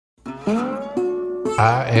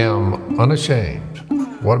I am unashamed.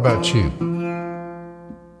 What about you?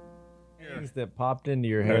 Things that popped into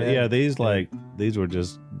your head. Yeah, these were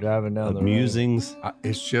just driving down the musings.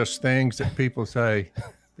 It's just things that people say.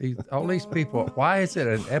 All these people, why is it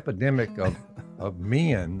an epidemic of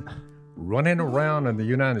men running around in the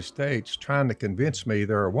United States trying to convince me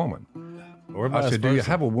they're a woman? Or I said, do you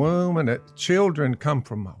have a womb? And that children come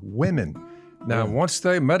from women. Now, once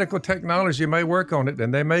medical technology may work on it,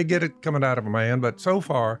 and they may get it coming out of a man, but so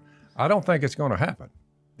far, I don't think it's going to happen.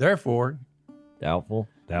 Therefore, Doubtful.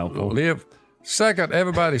 live. Second,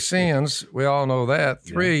 everybody sins. We all know that.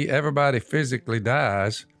 3, everybody physically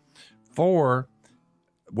dies. 4,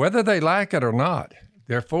 whether they like it or not,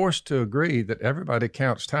 they're forced to agree that everybody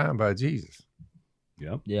counts time by Jesus.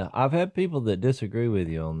 Yep. Yeah, I've had people that disagree with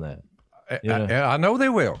you on that. I know they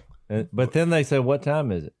will. But then they say, what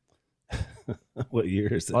time is it? What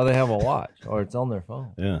year is it? Or they have a watch, or it's on their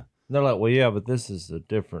phone. Yeah. And they're like, well, yeah, but this is a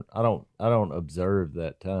different. I don't observe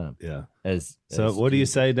that time. Yeah. So what do you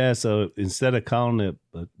say, Dad? So instead of calling it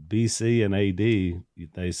BC and AD,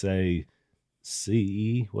 they say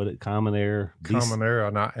CE. Common era. Common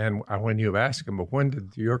era, and when you ask them, but when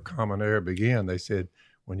did your common era begin? They said,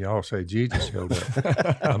 when y'all say Jesus showed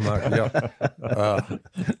up. I'm like, yeah.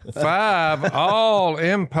 5, all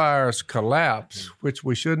empires collapse, which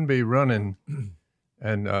we shouldn't be running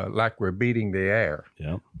and like we're beating the air.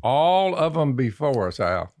 Yeah. All of them before us,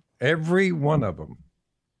 Al. Every one of them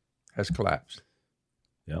has collapsed.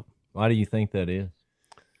 Yep. Why do you think that is?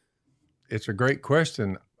 It's a great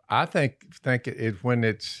question. I think it when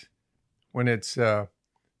it's a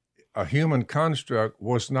human construct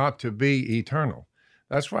was not to be eternal.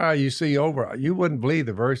 That's why you see you wouldn't believe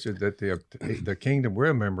the verses that the kingdom we're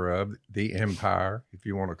a member of, the empire, if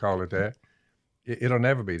you want to call it that, it'll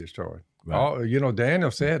never be destroyed. Right.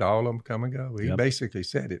 Daniel said all of them come and go. He basically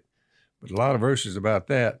said it. But a lot of verses about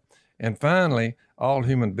that. And finally, all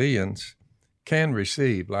human beings can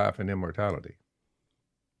receive life and immortality,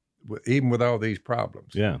 even with all these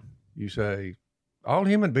problems. Yeah. You say, all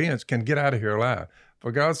human beings can get out of here alive.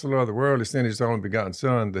 For God so loved the world, he sent his only begotten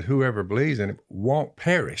Son, that whoever believes in him won't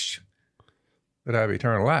perish, but have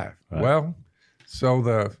eternal life. Right. Well, so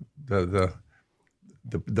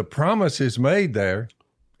the promise is made there,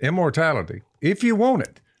 immortality, if you want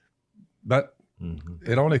it. But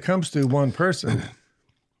it only comes to one person.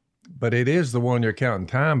 But it is the one you're counting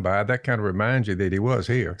time by. That kind of reminds you that he was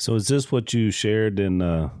here. So is this what you shared in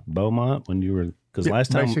Beaumont when you were? Because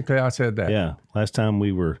last time, basically, I said that. Yeah, last time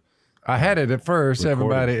we were. I had it at first.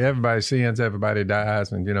 Recorded. Everybody sins, everybody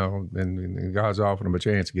dies, and and God's offering them a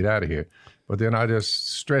chance to get out of here. But then I just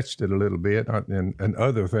stretched it a little bit, and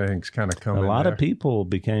other things kind of come in. A lot there. of people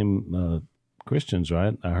became Christians,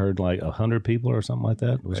 right? I heard like 100 people or something like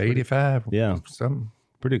that. It was 85. Yeah, something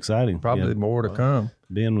pretty exciting. probably more to come.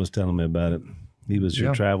 Ben was telling me about it. He was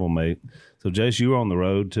your travel mate. So, Jace, you were on the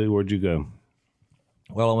road too. Where'd you go?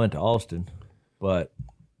 Well, I went to Austin, but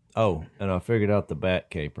and I figured out the bat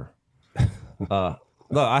caper. Look,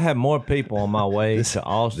 I had more people on my way to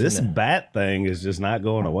Austin. This bat thing is just not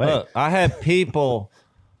going away. Look, I had people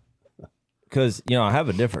because I have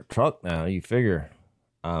a different truck now. You figure,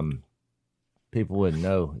 people wouldn't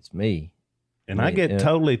know it's me. And I get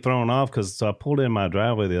totally thrown off because I pulled in my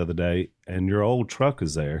driveway the other day, and your old truck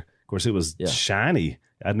is there. Of course, it was shiny.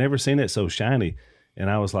 I'd never seen it so shiny,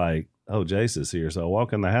 and I was like, "Oh, Jace is here." So I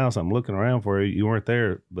walk in the house. I'm looking around for you. You weren't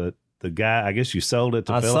there, but the guy, I guess you sold it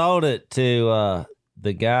to I Phil? sold it to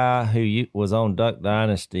the guy who was on Duck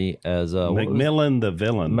Dynasty as McMillan the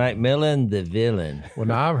villain. McMillan the villain. Well,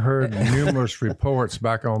 now I've heard numerous reports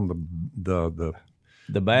back on the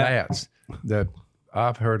bats that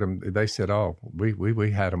I've heard them. They said, "Oh,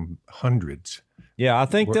 we had them hundreds." Yeah, I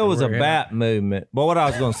think there was a bat movement. But what I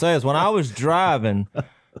was going to say is when I was driving,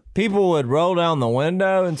 people would roll down the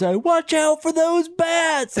window and say, "Watch out for those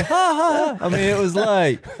bats!" Ha ha! I mean, it was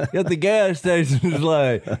like at the gas station. It was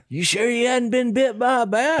like, "You sure you hadn't been bit by a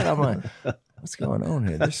bat?" I'm like, "What's going on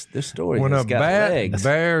here? This story When has a got bat legs."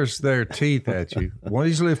 bares their teeth at you, one of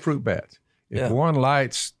these little fruit bats. If one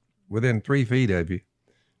lights within 3 feet of you,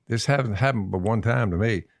 this hasn't happened but one time to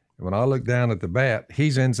me. When I look down at the bat,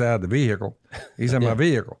 he's inside the vehicle. He's in my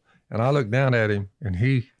vehicle, and I look down at him, and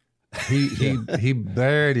he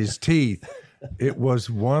bared his teeth. It was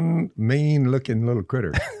one mean-looking little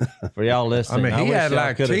critter. For y'all listening, I mean, he wish had y'all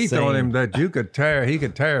like could have teeth on seen him that he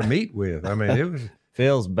could tear meat with. I mean, it was.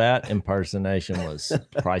 Phil's bat impersonation was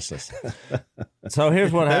priceless. So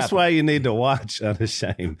here's what happened. That's why you need to watch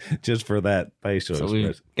Unashamed, just for that facial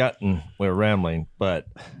expression. We're rambling, but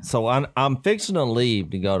so I'm fixing to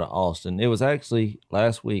leave to go to Austin. It was actually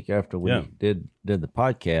last week after we did the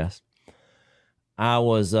podcast.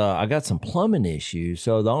 I got some plumbing issues.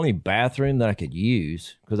 So the only bathroom that I could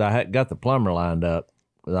use, because I had got the plumber lined up,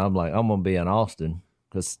 because I'm like, I'm going to be in Austin,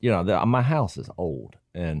 because, my house is old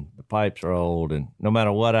and the pipes are old. And no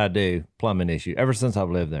matter what I do, plumbing issue, ever since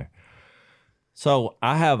I've lived there. So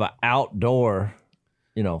I have an outdoor,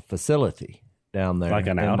 facility down there. Like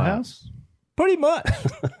an outhouse? Pretty much.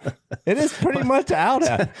 It is pretty much an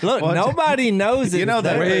outhouse. Look, nobody knows it.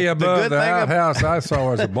 Way above the outhouse I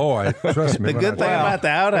saw as a boy. Trust me. The good thing about the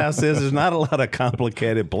outhouse is there's not a lot of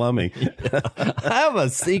complicated plumbing. I have a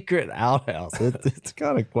secret outhouse. It's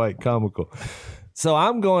kind of quite comical. So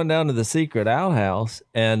I'm going down to the secret outhouse,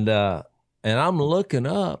 and I'm looking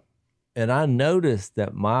up, and I noticed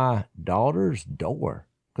that my daughter's door,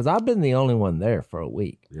 because I've been the only one there for a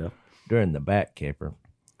week during the bat caper,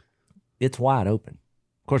 it's wide open.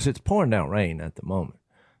 Of course, it's pouring down rain at the moment.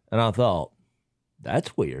 And I thought,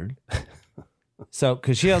 that's weird. So,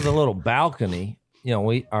 because she has a little balcony,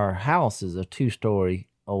 our house is a 2-story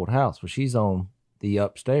old house. Well, she's on the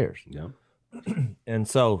upstairs. Yeah. And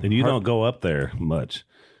so. And you don't go up there much.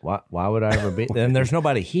 Why would I ever be? And there's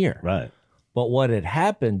nobody here. Right. But what had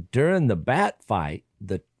happened during the bat fight,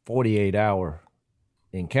 the 48-hour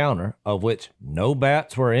encounter, of which no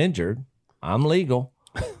bats were injured, I'm legal.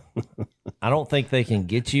 I don't think they can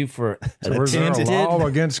get you for Was there a law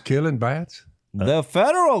against killing bats? The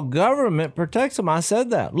federal government protects them. I said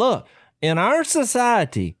that. Look, in our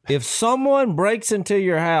society, if someone breaks into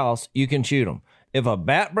your house, you can shoot them. If a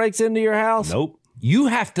bat breaks into your house, nope, you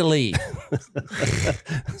have to leave.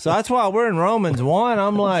 So that's why we're in Romans 1.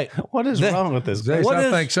 I'm like, what is wrong with this? Jason,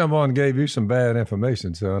 I think someone gave you some bad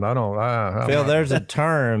information, son. I don't. Phil, there's a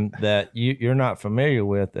term that you're not familiar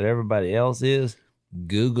with that everybody else is.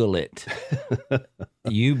 Google it.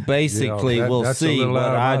 You basically will see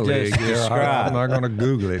what I just described. I'm not going to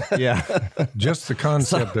Google it. Yeah. Just the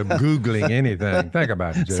concept of Googling anything. Think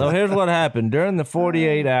about it, Jason. So here's what happened. During the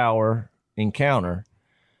 48-hour encounter,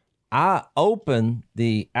 I opened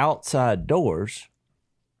the outside doors,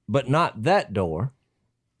 but not that door,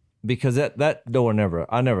 because that door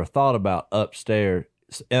I never thought about upstairs,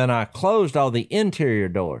 and I closed all the interior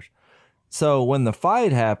doors. So when the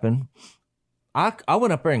fight happened, I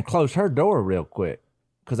went up there and closed her door real quick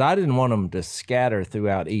because I didn't want them to scatter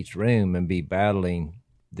throughout each room and be battling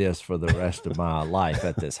this for the rest of my life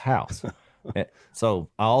at this house. So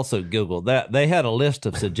I also Googled that. They had a list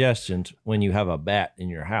of suggestions when you have a bat in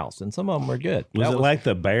your house, and some of them were good. Was it like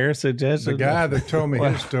the bear suggestion? The guy that told me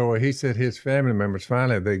his story, he said his family members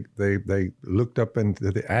finally they looked up into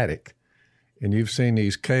the attic, and you've seen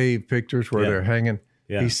these cave pictures where they're hanging.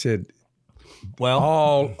 Yeah. He said,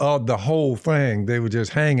 all of the whole thing, they were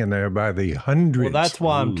just hanging there by the hundreds. Well, that's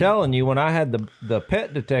why I'm telling you, when I had the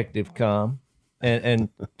pet detective come and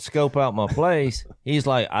scope out my place, he's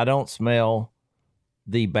like, I don't smell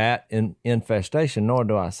the bat infestation, nor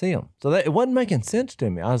do I see them. So it wasn't making sense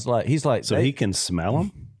to me. I was like, he's like, so he can smell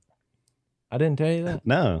them? I didn't tell you that?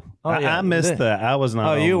 No. I missed that. I was not.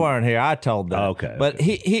 Oh, you weren't here. I told that. Okay. But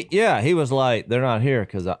he was like, they're not here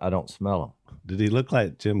because I don't smell them. Did he look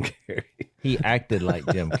like Jim Carrey? He acted like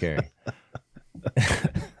Jim Carrey.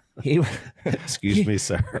 Excuse me,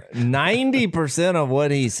 sir. 90% of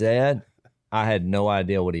what he said, I had no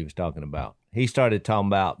idea what he was talking about. He started talking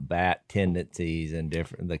about bat tendencies and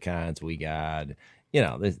the kinds we got.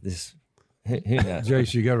 This who knows?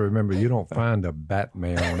 Jace, you got to remember, you don't find a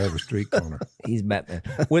Batman on every street corner. He's Batman.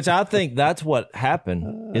 Which I think that's what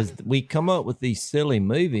happened is we come up with these silly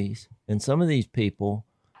movies, and some of these people,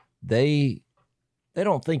 they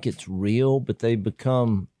don't think it's real, but they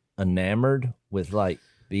become enamored with like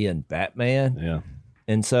being Batman. Yeah.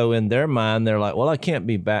 And so in their mind, they're like, well, I can't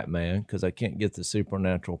be Batman because I can't get the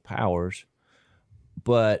supernatural powers,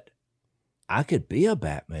 but I could be a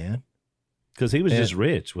Batman. Because he was just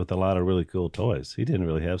rich with a lot of really cool toys. He didn't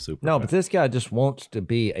really have superpowers. No, but this guy just wants to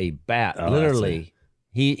be a bat. Literally,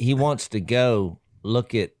 he wants to go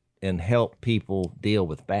look at and help people deal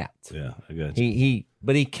with bats. Yeah, I got you.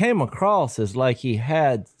 But he came across as like he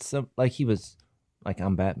had he was like,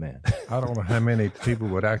 I'm Batman. I don't know how many people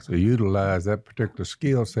would actually utilize that particular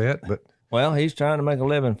skill set, but well, he's trying to make a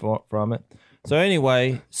living from it. So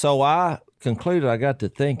anyway, I concluded, I got to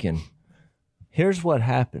thinking, here's what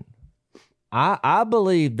happened. I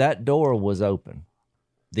believe that door was open,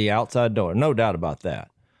 the outside door, no doubt about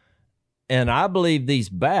that. And I believe these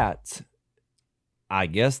bats, I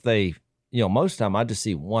guess they, most of the time I just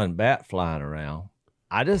see one bat flying around.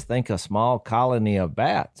 I just think a small colony of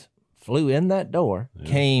bats flew in that door,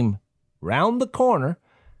 came round the corner,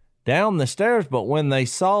 down the stairs. But when they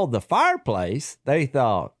saw the fireplace, they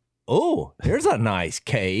thought, oh, here's a nice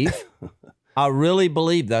cave. I really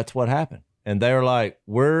believe that's what happened. And they're like,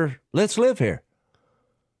 let's live here.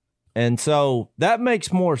 And so that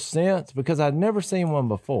makes more sense because I'd never seen one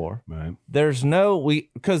before. Right. There's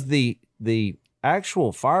because the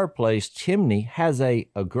actual fireplace chimney has a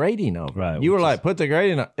grating over it. Right. You were like, put the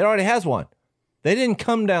grating on. It already has one. They didn't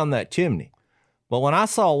come down that chimney. But when I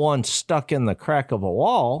saw one stuck in the crack of a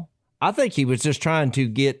wall, I think he was just trying to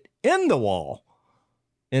get in the wall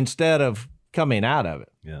instead of coming out of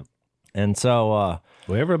it. Yeah. And so,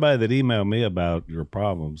 well, everybody that emailed me about your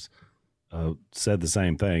problems said the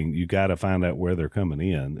same thing. You got to find out where they're coming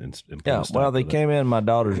in. And yeah, well, they came in my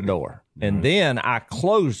daughter's door. And then I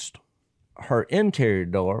closed her interior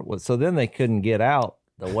door. So then they couldn't get out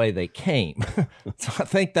the way they came. So I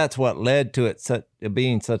think that's what led to it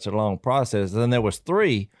being such a long process. And then there was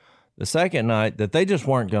 3 the second night that they just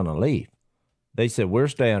weren't going to leave. They said, we're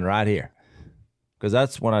staying right here. Because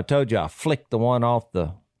that's when I told you I flicked the one off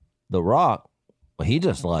the rock. Well, he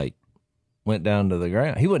just like went down to the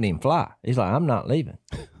ground. He wouldn't even fly. He's like, I'm not leaving.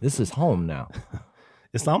 This is home now.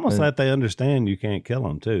 It's almost like they understand you can't kill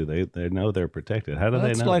them too. They know they're protected. How do they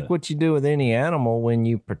know? That's like what you do with any animal when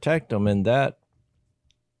you protect them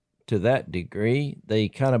to that degree. They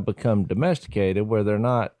kind of become domesticated where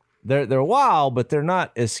they're wild, but they're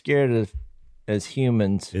not as scared as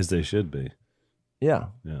humans as they should be. Yeah.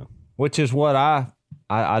 Yeah. Which is what I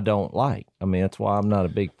don't like. I mean, that's why I'm not a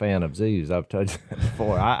big fan of zoos. I've told you that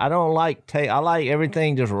before. I don't like I like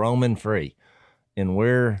everything just roaming free, and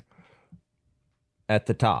we're at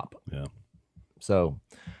the top. Yeah. So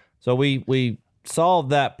we solved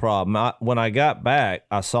that problem. When I got back,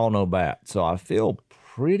 I saw no bat, so I feel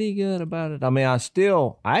pretty good about it. I mean, I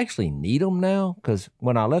actually need them now because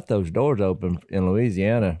when I left those doors open in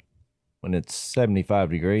Louisiana, when it's 75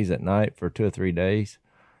 degrees at night for 2 or 3 days.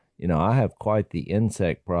 I have quite the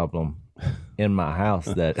insect problem in my house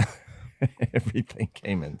that everything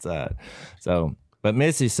came inside. So, but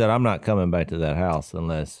Missy said, I'm not coming back to that house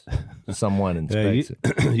unless someone inspects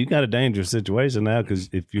it. You got a dangerous situation now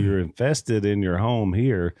because if you're infested in your home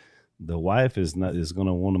here, the wife is going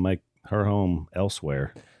to want to make her home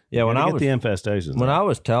elsewhere. Yeah, when I get the infestations. When I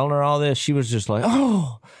was telling her all this, she was just like,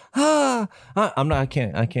 I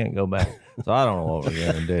can't go back. So I don't know what we're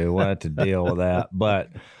going to do. We'll have to deal with that. But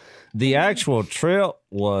the actual trip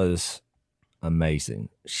was amazing.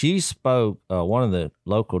 She spoke one of the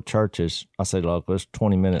local churches. I say local, it's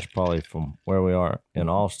 20 minutes probably from where we are in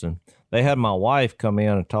Austin. They had my wife come in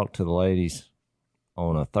and talk to the ladies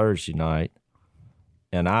on a Thursday night,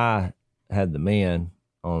 and I had the men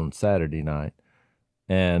on Saturday night.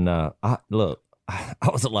 And I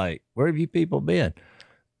was like, where have you people been?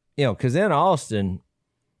 Because in Austin,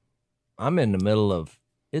 I'm in the middle of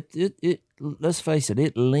it. Let's face it,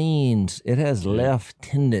 it leans. It has left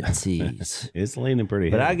tendencies. It's leaning pretty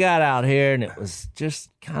But heavy. I got out here, and it was just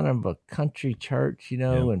kind of a country church,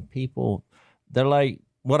 and people, they're like,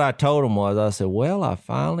 what I told them was, I said, well, I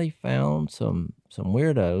finally found some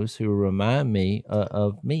weirdos who remind me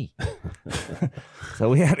of me. So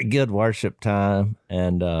we had a good worship time,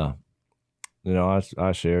 and, I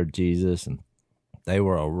shared Jesus, and they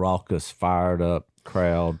were a raucous, fired up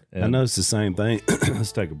crowd. And I noticed the same thing.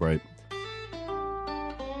 Let's take a break.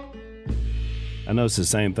 I noticed the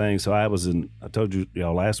same thing. So I told you,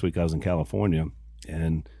 last week I was in California,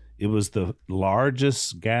 and it was the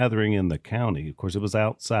largest gathering in the county. Of course, it was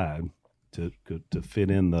outside to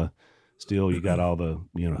fit in still you got all the,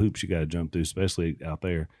 hoops you got to jump through, especially out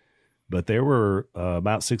there. But there were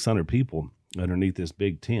about 600 people underneath this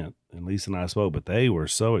big tent. And Lisa and I spoke, but they were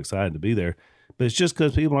so excited to be there. But it's just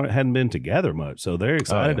because people hadn't been together much. So they're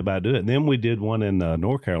excited about doing it. And then we did one in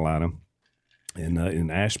North Carolina, in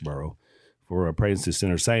Asheboro, for a Praise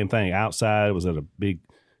Center. Same thing. Outside, it was at a big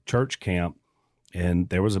church camp, and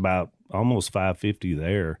there was about almost 550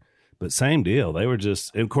 there. But same deal. They were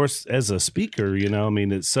just, and of course, as a speaker,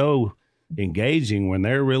 it's so engaging when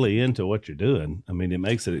they're really into what you're doing. I mean, it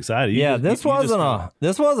makes it exciting. This wasn't a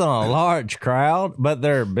large crowd, but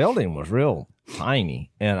their building was real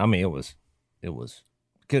tiny, and I mean, it was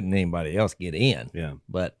couldn't anybody else get in. Yeah,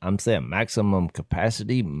 but I'm saying maximum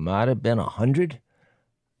capacity might have been 100.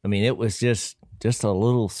 I mean, it was just a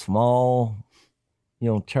little small,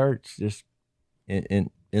 church, just in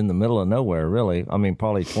the middle of nowhere, really. I mean,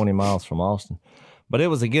 probably 20 miles from Austin, but it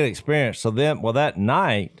was a good experience. So then, that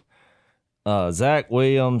night, Zach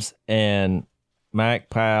Williams and Mac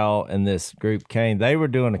Powell and this group came. They were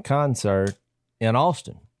doing a concert in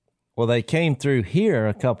Austin. Well, they came through here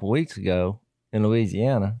a couple weeks ago in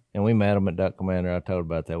Louisiana, and we met them at Duck Commander. I told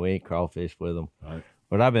about that. We ate crawfish with them. Right.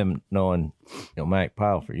 But I've been knowing Mac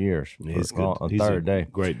Powell for years. He's good. On He's third day.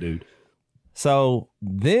 Great dude. So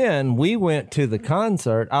then we went to the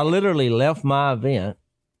concert. I literally left my event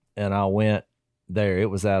and I went there. It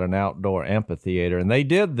was at an outdoor amphitheater, and they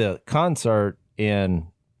did the concert in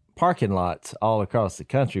parking lots all across the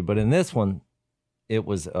country. But in this one, it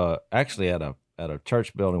was actually at a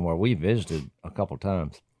church building where we visited a couple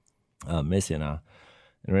times, Missy and I,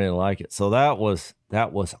 and really like it. So that was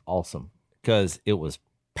awesome because it was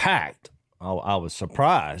packed. I was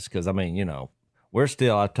surprised because, I mean, you know,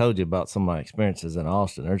 I told you about some of my experiences in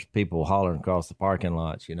Austin. There's people hollering across the parking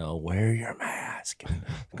lots, you know, wear your mask.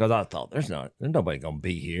 Because I thought there's nobody going to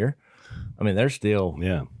be here. I mean,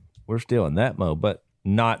 we're still in that mode, but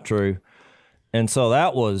not true. And so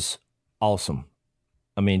that was awesome.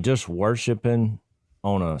 I mean, just worshiping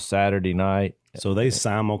on a Saturday night. So they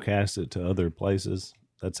simulcast it to other places.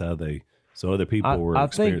 That's how so other people were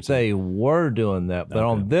experiencing. I think they were doing that, but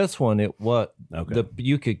on this one,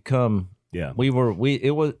 you could come. Yeah,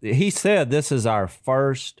 he said this is our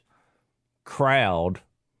first crowd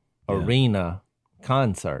arena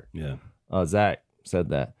concert. Yeah. Zach said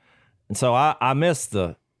that. And so I missed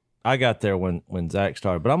I got there when Zach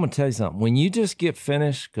started, but I'm going to tell you something. When you just get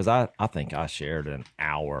finished, because I think I shared an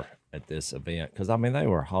hour at this event, because I mean, they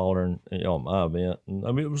were hollering on my event. And,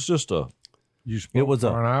 I mean, it was just it was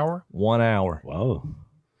an hour? 1 hour. Whoa.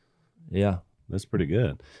 Yeah. That's pretty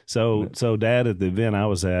good. So Dad, at the event I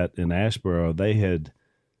was at in Asheboro, they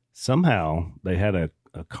had a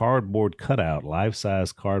cardboard cutout,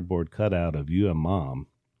 life-size cardboard cutout of you and Mom.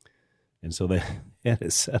 And so they had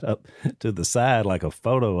it set up to the side like a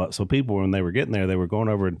photo. So people, when they were getting there, they were going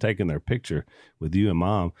over and taking their picture with you and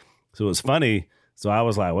Mom. So it was funny. So I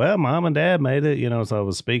was like, well, Mom and Dad made it, you know, so I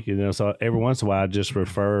was speaking, you know, so every once in a while I just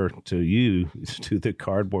refer to you, to the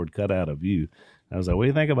cardboard cutout of you. I was like, what do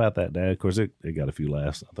you think about that, Dad? Of course, it got a few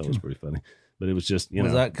laughs. I thought it was pretty funny. But it was just,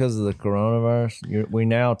 Was that because of the coronavirus? We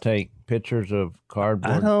now take pictures of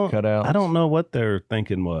cardboard cutouts? I don't know what their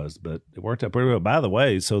thinking was, but it worked out pretty well. By the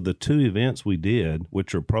way, so the two events we did,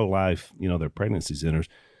 which are pro-life, you know, they're pregnancy centers,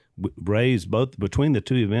 raised between the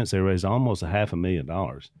two events, they raised almost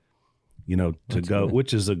 $500,000, you know, to go,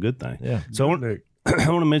 which is a good thing. Yeah. So I want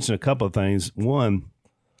to mention a couple of things. One,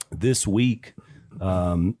 this week,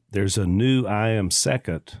 there's a new I Am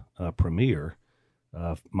Second premiere.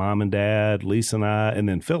 Mom and Dad, Lisa and I, and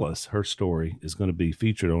then Phyllis, her story is going to be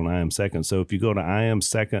featured on I Am Second. So if you go to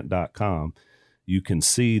iamsecond.com, you can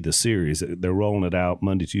see the series. They're rolling it out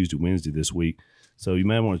Monday, Tuesday, Wednesday this week. So you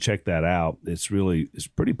may want to check that out. It's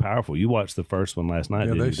pretty powerful. You watched the first one last night.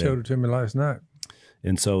 Yeah, they showed it to me last night.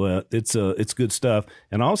 And so it's good stuff.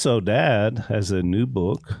 And also, Dad has a new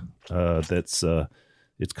book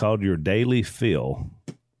it's called Your Daily Fill,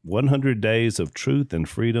 100 Days of Truth and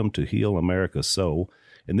Freedom to Heal America's Soul.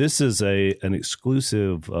 And this is an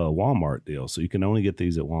exclusive Walmart deal. So you can only get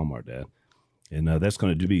these at Walmart, Dad. And that's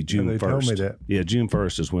going to be June 1st. They told me that. Yeah, June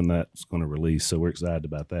 1st is when that's going to release. So we're excited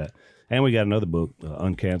about that. And we got another book,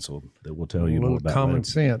 Uncanceled, that we'll tell you more about Common later.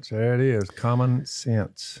 Sense. There it is. Common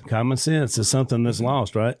Sense. Common sense is something that's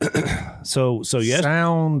lost, right? So yes.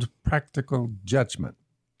 Sound practical judgment.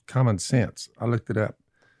 Common sense. I looked it up.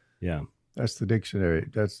 Yeah. That's the dictionary.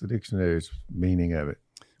 That's the dictionary's meaning of it.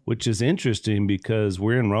 Which is interesting because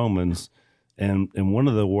we're in Romans, and one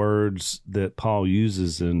of the words that Paul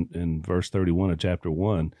uses in verse 31 of chapter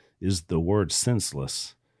 1 is the word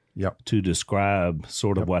senseless. Yep. To describe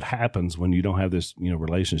sort of what happens when you don't have this, you know,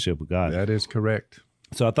 relationship with God. That is correct.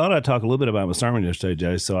 So I thought I'd talk a little bit about my sermon yesterday,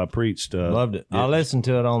 Jay. So I preached. Loved it. I listened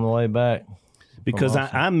to it on the way back. Because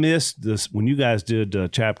I missed this when you guys did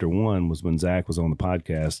chapter 1 was when Zach was on the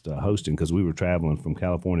podcast hosting, because we were traveling from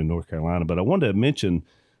California to North Carolina. But I wanted to mention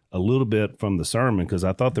a little bit from the sermon because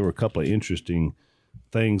I thought there were a couple of interesting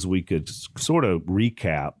things we could sort of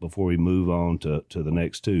recap before we move on to the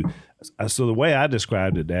next two. So the way I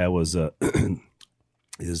described it, Dad, was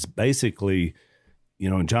is basically, you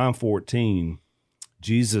know, in John 14,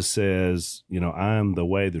 Jesus says, you know, I am the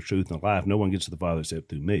way, the truth, and the life. No one gets to the Father except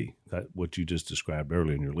through me. What you just described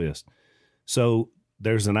earlier in your list. So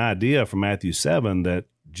there's an idea from Matthew 7 that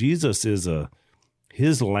Jesus is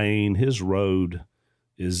his lane, his road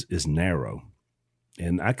is narrow.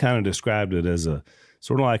 And I kind of described it as a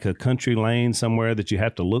sort of like a country lane somewhere that you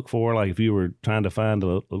have to look for, like if you were trying to find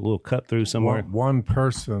a little cut through somewhere. One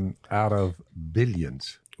person out of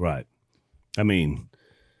billions. Right. I mean,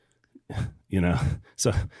 you know,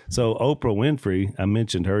 so Oprah Winfrey, I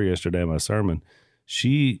mentioned her yesterday in my sermon.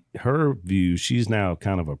 Her view, she's now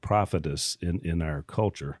kind of a prophetess in our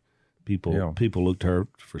culture. People look to her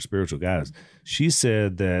for spiritual guidance. She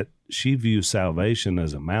said that she views salvation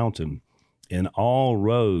as a mountain, and all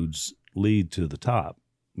roads lead to the top,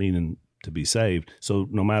 meaning to be saved. So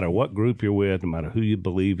no matter what group you're with, no matter who you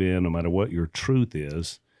believe in, no matter what your truth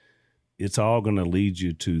is, it's all going to lead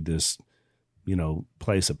you to this,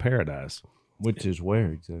 place of paradise. Which is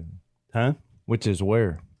where exactly? Huh? Which is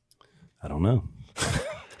where? I don't know.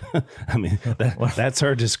 I mean, that's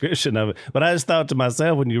her description of it. But I just thought to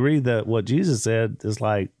myself, when you read what Jesus said, it's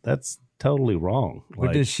like, that's totally wrong.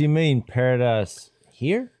 But does she mean paradise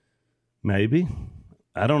here? Maybe.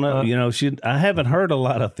 I don't know. I haven't heard a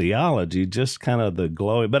lot of theology, just kind of the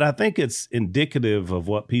glowy. But I think it's indicative of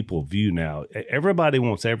what people view now. Everybody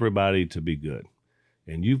wants everybody to be good.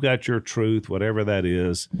 And you've got your truth, whatever that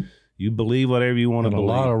is. You believe whatever you want to believe.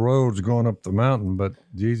 A lot of roads going up the mountain, but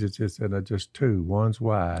Jesus just said just two. One's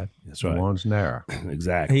wide, that's right. One's narrow.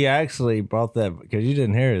 Exactly. He actually brought that because you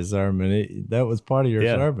didn't hear his sermon. That was part of your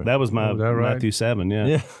sermon. That was my right? Matthew 7.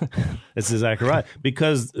 Yeah. That's exactly right.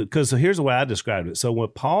 Because here's the way I described it. So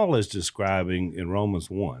what Paul is describing in Romans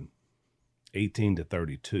 1, 18 to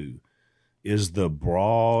 32, is the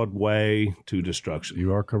broad way to destruction.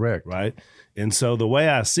 You are correct. Right? And so the way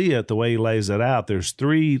I see it, the way he lays it out, there's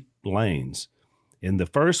 3 lanes. And the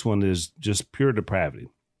first one is just pure depravity.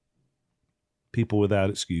 People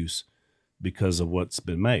without excuse because of what's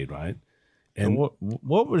been made, right? And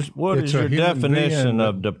what is your definition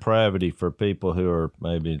of depravity for people who are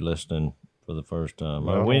maybe listening for the first time?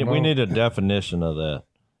 Well, we need a definition of that.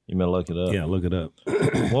 You may look it up. Yeah, look it up.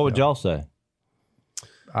 What would y'all say?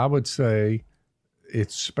 I would say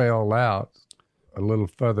it's spelled out a little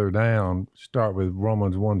further down. Start with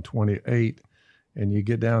Romans 1:28, and you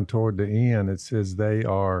get down toward the end. It says they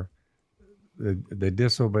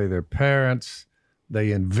disobey their parents.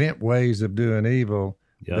 They invent ways of doing evil.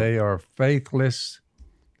 Yep. They are faithless,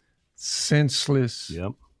 senseless,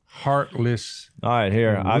 heartless. All right,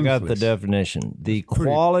 here, I got the definition. The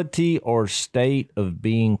quality or state of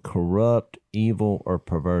being corrupt, evil, or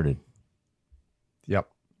perverted. Yep.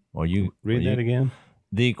 Well, you read that again?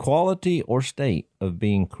 The quality or state of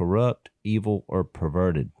being corrupt, evil, or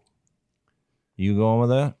perverted. You going with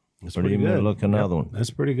that? That's or pretty do you good. Look another one? That's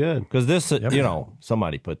pretty good. Because this,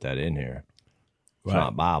 somebody put that in here. It's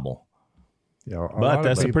not Bible. Yeah, but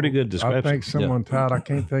that's a pretty good description. I think someone Todd, I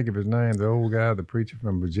can't think of his name, the old guy, the preacher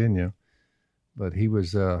from Virginia, but he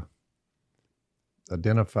was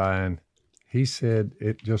identifying, he said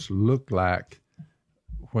it just looked like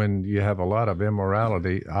when you have a lot of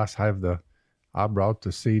immorality. I brought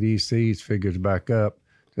the CDC's figures back up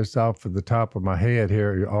just off of the top of my head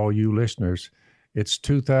here, all you listeners. It's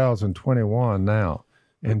 2021 now.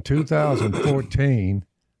 In 2014,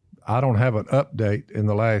 I don't have an update in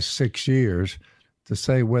the last 6 years to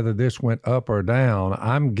say whether this went up or down.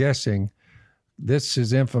 I'm guessing this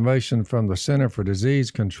is information from the Center for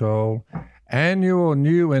Disease Control. Annual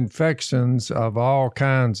new infections of all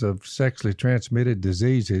kinds of sexually transmitted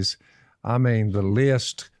diseases. I mean, the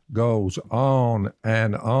list goes on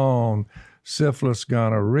and on. Syphilis,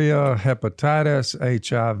 gonorrhea, hepatitis,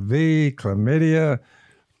 HIV, chlamydia,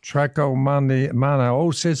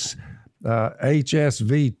 trichomoniasis,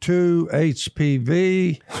 HSV2,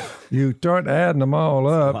 HPV. You start adding them all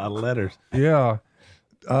up. That's a lot of letters. Yeah.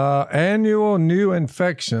 Annual new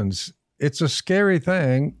infections. It's a scary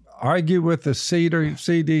thing. Argue with the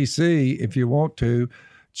CDC if you want to.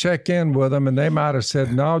 Check in with them, and they might have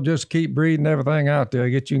said, no, just keep breeding everything out there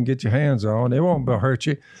you can get your hands on. It won't hurt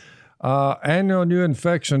you. Annual new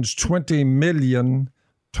infections, 20 million.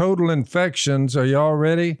 Total infections, are y'all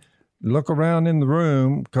ready? Look around in the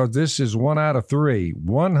room, because this is 1 out of 3.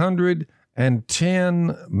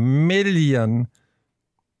 110 million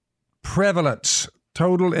prevalence,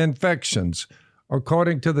 total infections,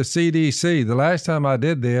 according to the CDC. The last time I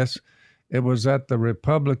did this, it was at the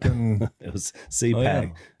Republican. It was CPAC. Oh, yeah.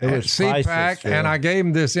 It was CPAC, and I gave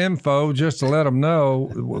them this info just to let them know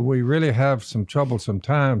we really have some troublesome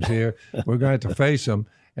times here. We're going to have to face them.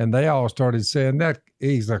 And they all started saying that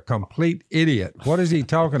he's a complete idiot. What is he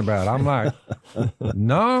talking about? I'm like,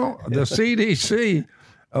 no, the CDC.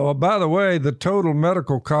 Oh, by the way, the total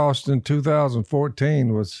medical cost in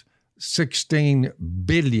 2014 was $16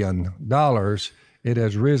 billion. It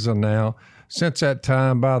has risen now. Since that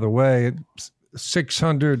time, by the way,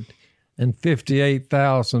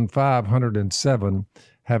 658,507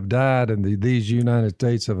 have died in these United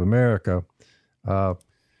States of America.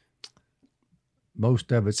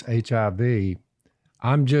 Most of it's HIV.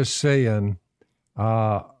 I'm just saying.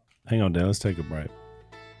 Hang on, Dan. Let's take a break.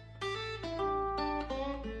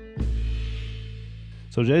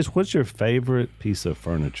 So, Jace, what's your favorite piece of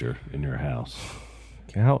furniture in your house?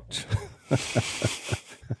 Couch.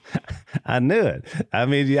 I knew it. I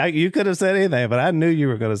mean, you could have said anything, but I knew you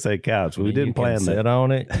were going to say couch. We didn't plan that. You can sit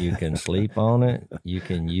on it. You can sleep on it. You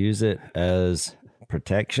can use it as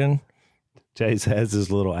protection. Chase has this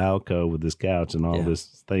little alcove with this couch and all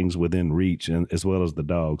this things within reach, and as well as the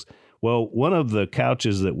dogs. Well, one of the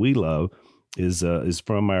couches that we love is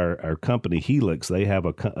from our company Helix. They have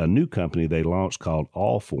a new company they launched called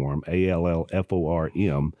Allform,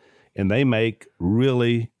 ALLFORM, and they make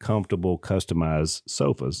really comfortable, customized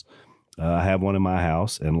sofas. I have one in my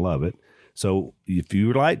house and love it. So if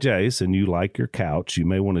you're like Jace and you like your couch, you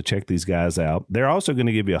may want to check these guys out. They're also going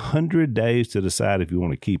to give you 100 days to decide if you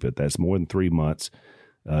want to keep it. That's more than 3 months.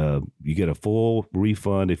 You get a full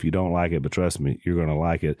refund if you don't like it, but trust me, you're going to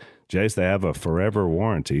like it. Jace, they have a forever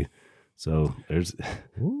warranty. So there's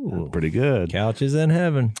pretty good. Couches in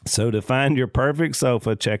heaven. So to find your perfect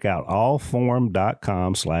sofa, check out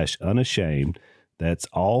allform.com/unashamed. That's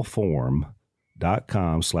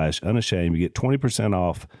allform.com/unashamed. You get 20%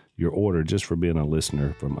 off your order just for being a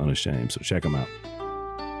listener from Unashamed. So check them out.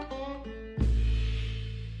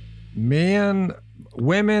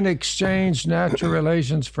 Women exchange natural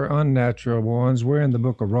relations for unnatural ones. We're in the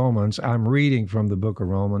book of Romans. I'm reading from the book of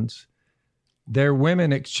Romans. Their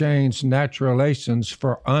women exchange natural relations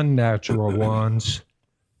for unnatural ones.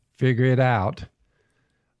 Figure it out.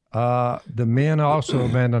 The men also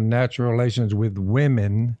abandoned natural relations with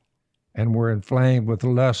women and were inflamed with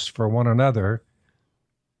lust for one another.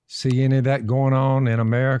 See any of that going on in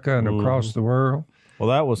America and across the world? Well,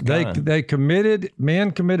 that was men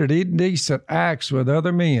committed indecent acts with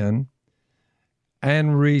other men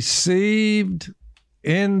and received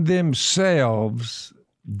in themselves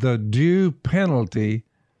the due penalty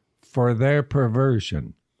for their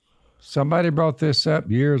perversion. Somebody brought this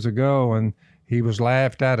up years ago, and he was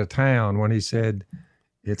laughed out of town when he said,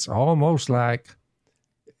 it's almost like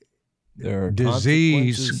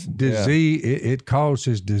disease. It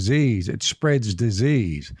causes disease. It spreads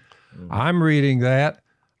disease. I'm reading that.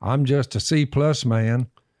 I'm just a C+ man,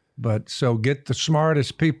 but so get the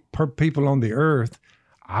smartest people on the earth.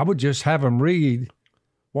 I would just have them read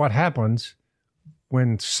what happens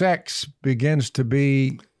when sex begins to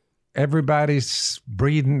be everybody's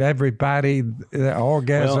breathing, the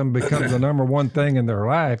orgasm becomes the number one thing in their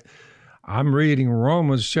life. I'm reading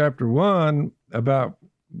Romans chapter 1 about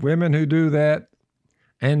women who do that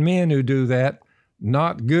and men who do that,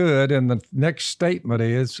 not good. And the next statement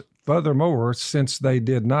is, furthermore, since they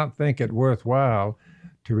did not think it worthwhile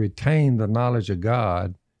to retain the knowledge of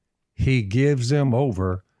God, he gives them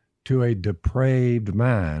over to a depraved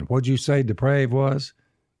mind. What'd you say depraved was?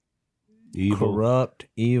 Evil. Corrupt,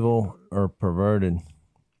 evil, or perverted.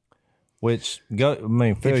 Which, Phil,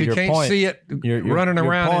 if you can't see it running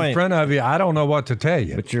around in front of you, I don't know what to tell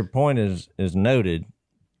you. But your point is noted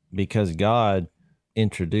because God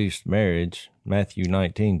introduced marriage. Matthew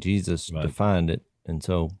 19, Jesus defined it. And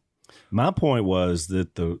so my point was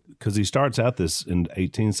that because he starts out this in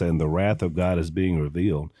 18 saying the wrath of God is being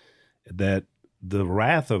revealed, that the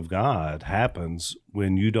wrath of God happens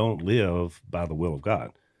when you don't live by the will of God,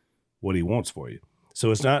 what he wants for you. So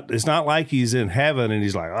it's not like he's in heaven and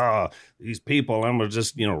he's like, these people, I'm gonna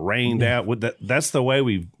just rained out with that. That's the way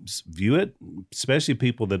we view it, especially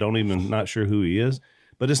people that don't even not sure who he is.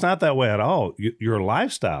 But it's not that way at all. Your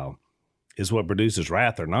lifestyle is what produces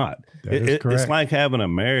wrath or not. It's like having a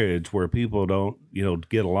marriage where people don't,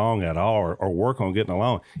 get along at all or work on getting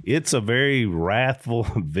along. It's a very wrathful,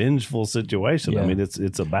 vengeful situation. Yeah. I mean,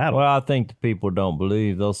 it's a battle. Well, I think the people don't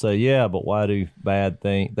believe. They'll say, yeah, but why do bad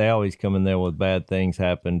things? They always come in there with bad things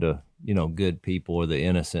happen to, good people or the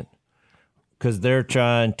innocent. Because they're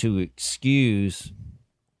trying to excuse,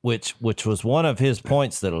 which was one of his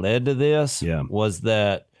points that led to this, was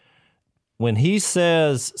that when he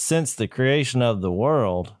says, since the creation of the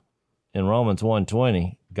world, in Romans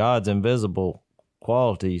 1:20, God's invisible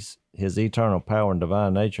qualities, his eternal power and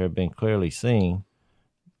divine nature have been clearly seen,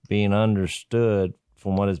 being understood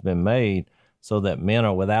from what has been made, so that men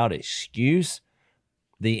are without excuse.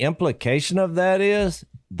 The implication of that is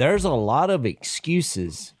there's a lot of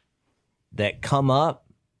excuses that come up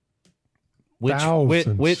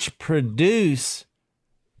which produce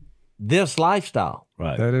this lifestyle.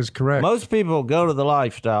 Right. That is correct. Most people go to the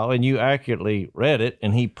lifestyle, and you accurately read it,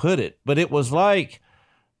 and he put it, but it was like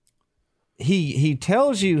he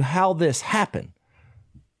tells you how this happened.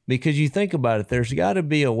 Because you think about it, there's got to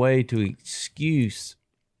be a way to excuse.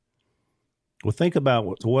 Well, think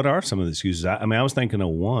about what are some of the excuses. I was thinking of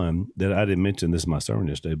one that I didn't mention this in my sermon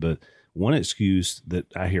yesterday, but one excuse that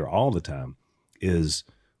I hear all the time is,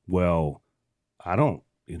 well, I don't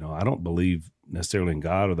believe necessarily in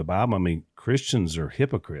God or the Bible. I mean, Christians are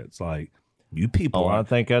hypocrites. Like, You people. I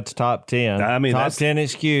think that's top 10. I mean, top 10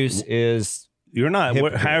 excuse is you're not.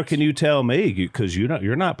 How can you tell me? Because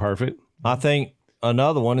you're not perfect. I think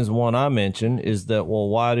another one is one I mentioned is that, well,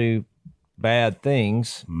 why do bad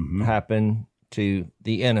things happen to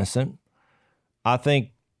the innocent? I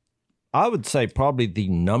think I would say probably the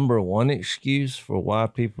number one excuse for why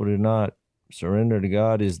people do not surrender to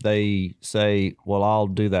God is they say, well, I'll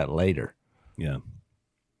do that later. Yeah.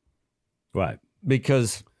 Right.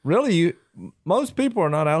 Because really, most people are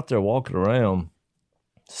not out there walking around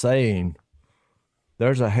saying,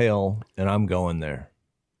 there's a hell and I'm going there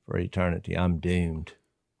for eternity. I'm doomed.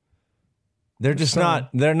 They're just not,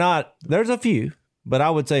 there's a few, but I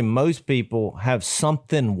would say most people have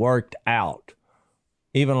something worked out.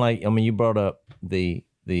 Even like, I mean, you brought up the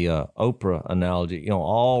Oprah analogy,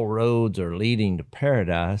 all roads are leading to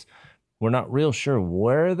paradise. We're not real sure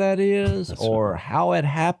where that is or how it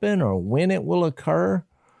happened or when it will occur.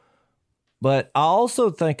 But I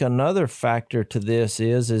also think another factor to this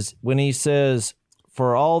is when he says,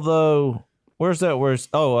 for although, where's that?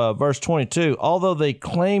 Verse 22, although they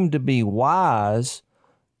claimed to be wise,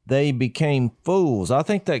 they became fools. I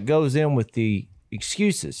think that goes in with the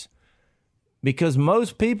excuses because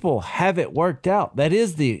most people have it worked out. That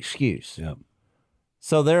is the excuse. Yep.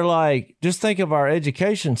 So they're like, just think of our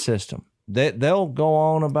education system. They'll go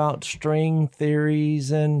on about string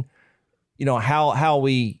theories and, how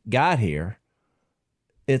we got here.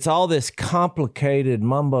 It's all this complicated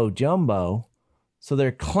mumbo jumbo. So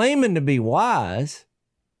they're claiming to be wise,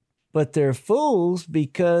 but they're fools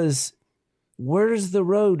because where does the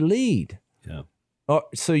road lead? Yeah.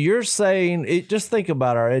 So you're saying, just think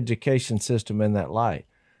about our education system in that light.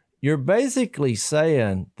 You're basically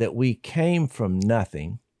saying that we came from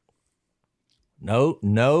nothing.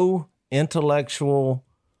 No intellectual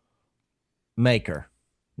maker,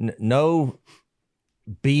 no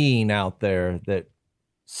being out there that.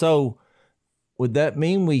 So would that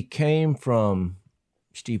mean we came from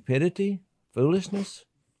stupidity, foolishness,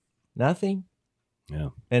 nothing? Yeah.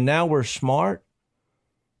 And now we're smart?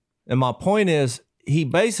 And my point is, he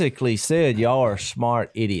basically said, y'all are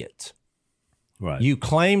smart idiots. Right. You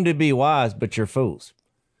claim to be wise, but you're fools.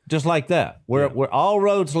 Just like that. Where all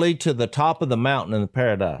roads lead to the top of the mountain in the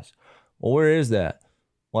paradise. Well, where is that?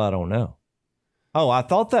 Well, I don't know. Oh, I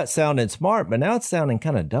thought that sounded smart, but now it's sounding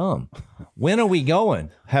kind of dumb. When are we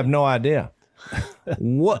going? Have no idea.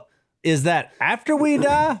 What is that after we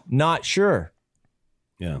die? Not sure.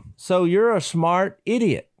 Yeah. So you're a smart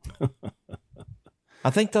idiot. I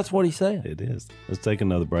think that's what he said. It is. Let's take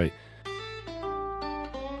another break.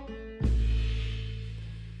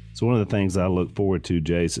 So one of the things I look forward to,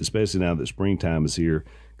 Jace, especially now that springtime is here,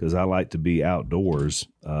 because I like to be outdoors.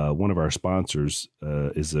 One of our sponsors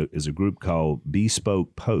is a group called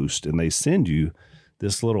Bespoke Post, and they send you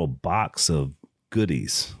this little box of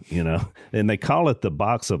goodies, and they call it the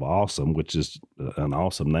Box of Awesome, which is an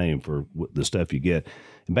awesome name for the stuff you get.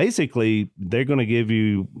 And basically, they're going to give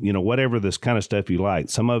you, whatever this kind of stuff you like.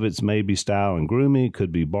 Some of it's maybe style and grooming,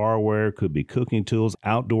 could be barware, could be cooking tools,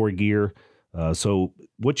 outdoor gear. So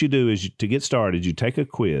what you do is to get started, you take a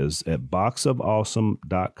quiz at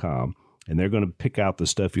boxofawesome.com, and they're going to pick out the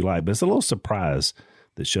stuff you like. But it's a little surprise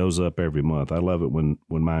that shows up every month. I love it when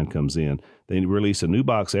mine comes in. They release a new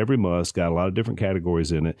box every month. It's got a lot of different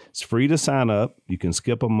categories in it. It's free to sign up. You can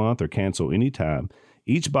skip a month or cancel anytime.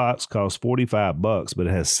 Each box costs $45, but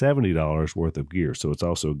it has $70 worth of gear, so it's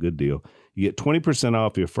also a good deal. You get 20%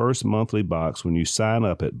 off your first monthly box when you sign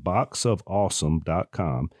up at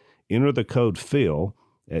boxofawesome.com. Enter the code PHIL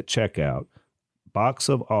at checkout.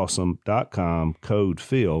 Boxofawesome.com, code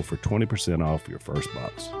PHIL for 20% off your first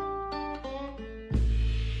box.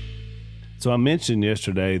 So I mentioned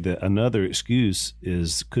yesterday that another excuse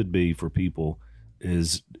could be for people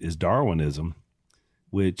is Darwinism,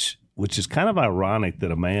 which is kind of ironic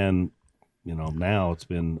that a man, now it's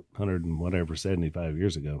been 75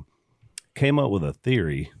 years ago, came up with a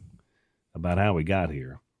theory about how we got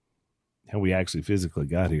here, how we actually physically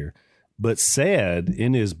got here, but said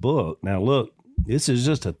in his book, now look, this is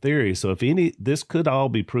just a theory. So this could all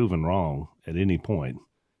be proven wrong at any point,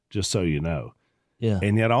 just so you know. Yeah.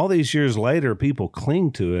 And yet all these years later, people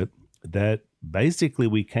cling to it that basically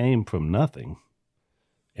we came from nothing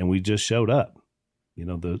and we just showed up.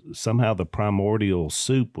 Somehow the primordial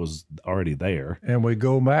soup was already there. And we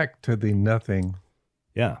go back to the nothing.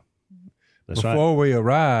 Yeah. That's right. Before we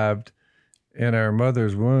arrived in our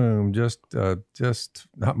mother's womb, just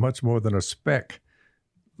not much more than a speck,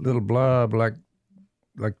 little blob like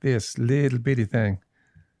this, little bitty thing.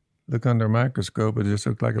 Look under a microscope, it just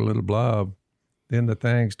looks like a little blob. Then the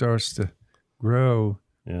thing starts to grow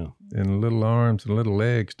Yeah. And little arms and little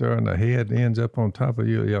legs starting, the head ends up on top of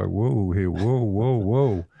you. You're like, whoa, here, whoa, whoa,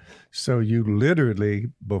 whoa. So you literally,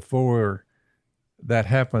 before that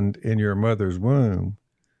happened in your mother's womb,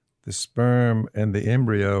 the sperm and the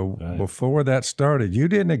embryo, right. Before that started, you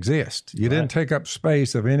didn't exist. You didn't take up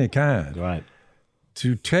space of any kind. Right.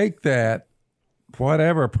 To take that,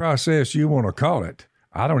 whatever process you want to call it,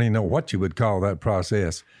 I don't even know what you would call that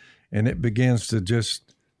process, and it begins to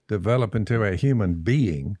just develop into a human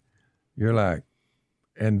being. You're like,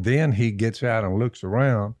 and then he gets out and looks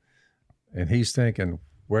around, and he's thinking,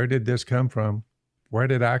 where did this come from? Where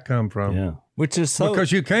did I come from? Yeah. Which is so...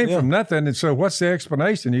 Because you came from nothing, and so what's the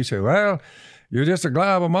explanation? You say, well, you're just a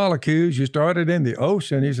glob of molecules. You started in the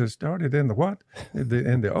ocean. He said, started in the what?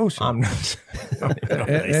 In the ocean. I'm not,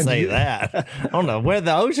 they say that. I don't know where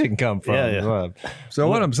the ocean come from. Yeah. So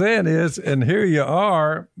what I'm saying is, and here you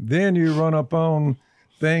are, then you run up on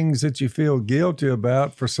things that you feel guilty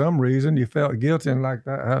about for some reason. You felt guilty and like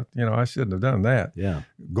that, I shouldn't have done that. Yeah.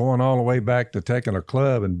 Going all the way back to taking a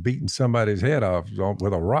club and beating somebody's head off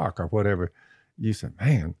with a rock or whatever. You said,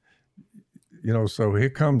 man, so here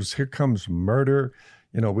comes murder.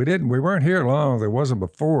 We weren't here long. There wasn't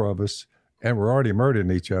before of us, and we're already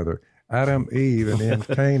murdering each other. Adam, Eve, and then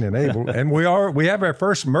Cain and Abel, and we have our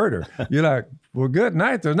first murder. You're like, well, good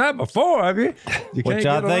night. There's not before of you. Which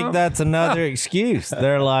I think that's another excuse.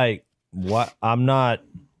 They're like, what? I'm not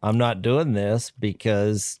doing this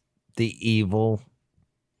because the evil,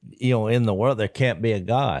 in the world, there can't be a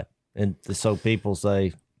God, and so people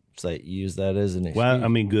say use that as an excuse. Well, I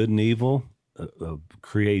mean, good and evil.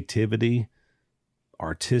 Creativity,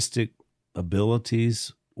 artistic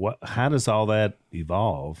abilities. How does all that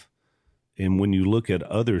evolve? And when you look at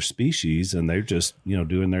other species and they're just,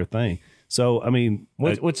 doing their thing. So, I mean,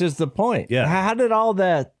 which is the point. Yeah. How did all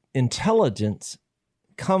that intelligence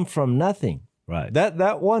come from nothing? Right.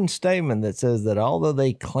 That one statement that says that although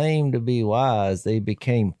they claim to be wise, they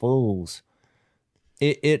became fools.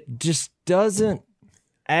 It just doesn't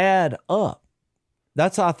add up.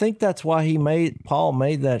 I think that's why Paul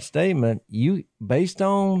made that statement. Based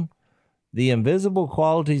on the invisible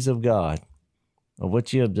qualities of God, of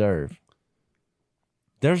what you observe,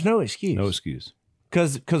 there's no excuse. No excuse.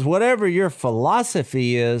 Because whatever your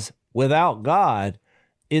philosophy is without God,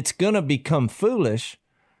 it's going to become foolish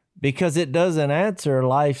because it doesn't answer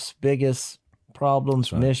life's biggest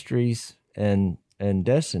problems, mysteries, and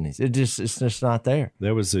destinies. It's just not there.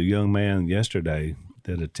 There was a young man yesterday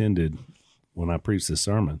that attended when I preached the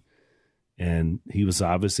sermon, and he was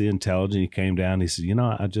obviously intelligent. He came down, he said,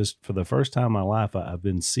 I just, for the first time in my life, I've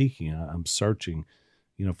been seeking, I'm searching,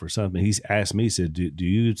 for something. He's asked me, he said, do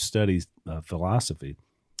you study philosophy?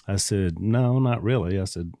 I said, no, not really. I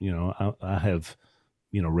said, I have,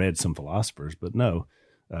 read some philosophers, but no,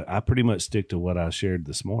 I pretty much stick to what I shared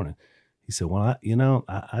this morning. He said, well,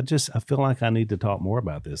 I feel like I need to talk more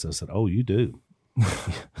about this. I said, oh, you do.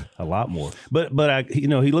 A lot more. But he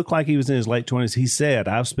looked like he was in his late 20s. He said,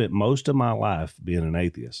 I've spent most of my life being an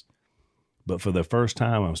atheist, but for the first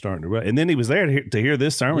time I'm starting to and then he was there to hear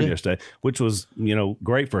this sermon yesterday, which was,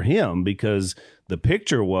 great for him, because the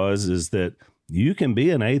picture is that you can be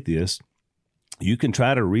an atheist. You can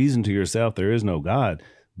try to reason to yourself there is no God,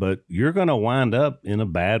 but you're going to wind up in a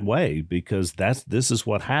bad way, because this is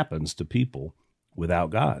what happens to people without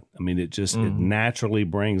God. I mean, it naturally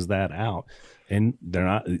brings that out. And they're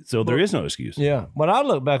not, so there is no excuse. Yeah. When I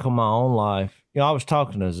look back on my own life, I was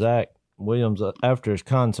talking to Zach Williams after his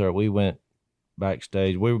concert. We went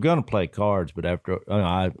backstage. We were going to play cards, but after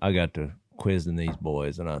I got to quizzing these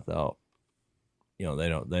boys, and I thought,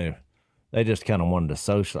 they just kind of wanted to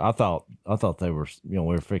social. I thought they were, we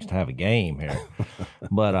were fixed to have a game here,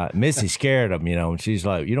 but Missy scared them, and she's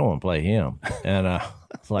like, you don't want to play him, and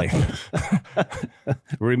it's like,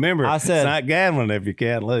 remember, I said, it's not gambling if you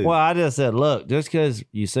can't lose. Well, I just said, look, just because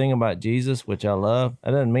you sing about Jesus, which I love,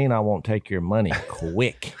 that doesn't mean I won't take your money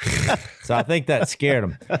quick. So I think that scared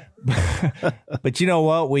them. But you know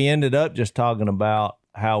what? We ended up just talking about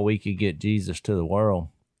how we could get Jesus to the world,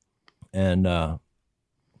 and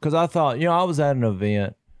because I thought, I was at an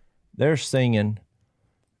event, they're singing,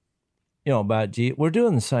 about Jesus. We're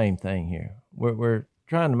doing the same thing here. We're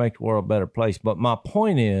trying to make the world a better place. But my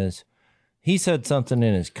point is, he said something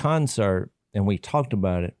in his concert, and we talked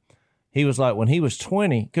about it. He was like, when he was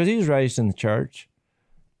 20, because he was raised in the church,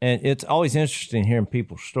 and it's always interesting hearing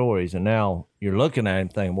people's stories. And now you're looking at him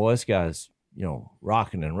thinking, boy, this guy's,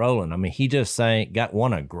 rocking and rolling. I mean, he just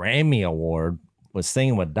won a Grammy Award, was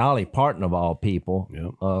singing with Dolly Parton of all people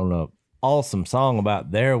on an awesome song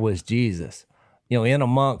about There Was Jesus. In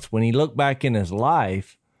amongst, when he looked back in his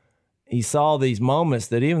life, he saw these moments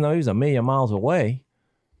that even though he was a million miles away,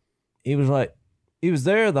 he was like, he was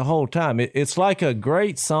there the whole time. It's like a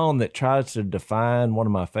great song that tries to define one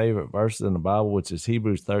of my favorite verses in the Bible, which is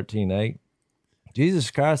Hebrews 13:8.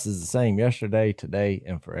 Jesus Christ is the same yesterday, today,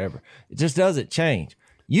 and forever. It just doesn't change.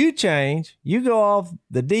 You change. You go off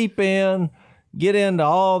the deep end, get into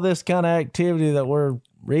all this kind of activity that we're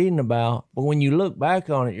reading about. But when you look back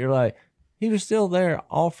on it, you're like, he was still there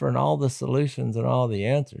offering all the solutions and all the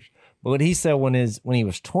answers. But what he said when he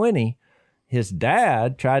was 20, his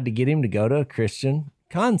dad tried to get him to go to a Christian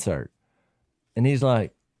concert. And he's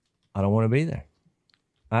like, I don't want to be there.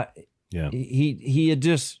 He had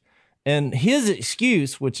just, and his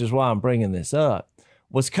excuse, which is why I'm bringing this up,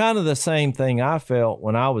 was kind of the same thing I felt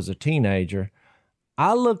when I was a teenager.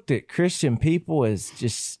 I looked at Christian people as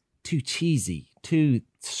just too cheesy, too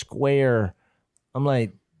square. I'm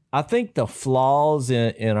like, I think the flaws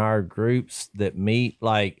in our groups that meet,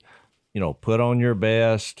 like, put on your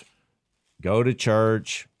best, go to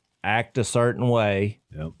church, act a certain way,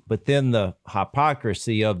 but then the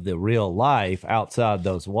hypocrisy of the real life outside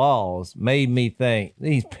those walls made me think,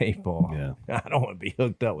 these people, I don't want to be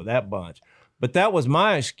hooked up with that bunch. But that was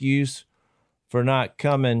my excuse for not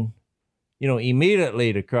coming,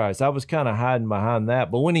 immediately to Christ. I was kind of hiding behind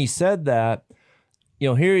that. But when he said that,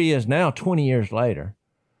 here he is now 20 years later.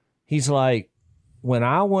 He's like, when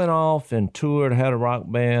I went off and toured, had a rock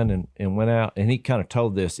band and went out, and he kind of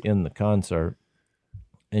told this in the concert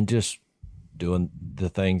and just doing the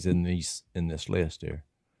things in this list here.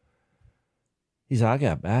 He's like, I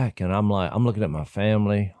got back and I'm like, I'm looking at my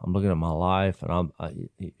family, I'm looking at my life, and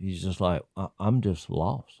he's just like, I'm just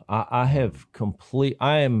lost.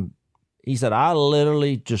 He said, I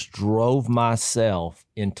literally just drove myself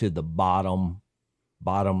into the bottomless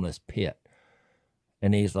pit.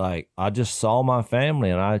 And he's like, I just saw my family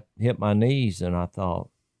and I hit my knees and I thought,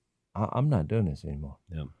 I'm not doing this anymore.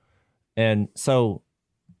 Yeah. And so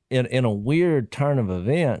in a weird turn of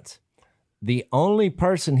events, the only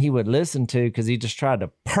person he would listen to, because he just tried to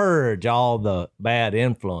purge all the bad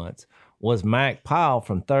influence, was Mac Powell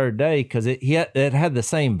from Third Day, because it had the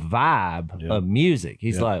same vibe of music.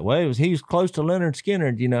 He's like, well, he was close to Leonard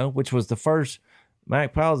Skinner, which was the first.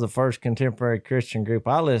 Mac Powell's the first contemporary Christian group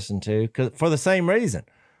I listened to, for the same reason.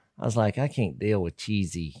 I was like, I can't deal with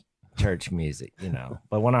cheesy church music,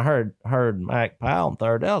 But when I heard Mac Powell and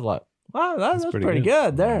Third Day, I was like, wow, that's pretty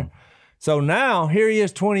good there. Mm-hmm. So now here he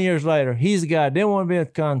is 20 years later. He's the guy that didn't want to be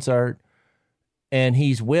at the concert, and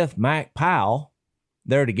he's with Mac Powell.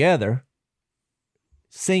 They're together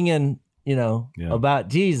singing, about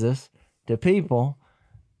Jesus to people.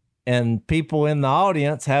 And people in the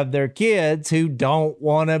audience have their kids who don't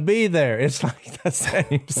want to be there. It's like the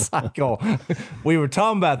same cycle. We were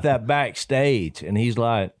talking about that backstage, and he's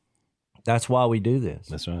like, that's why we do this.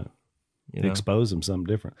 That's right. Expose them something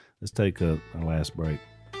different. Let's take a last break.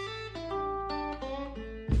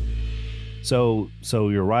 So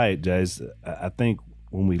you're right, Jace. I think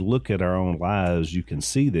when we look at our own lives, you can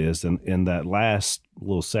see this. And in that last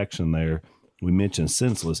little section there, we mentioned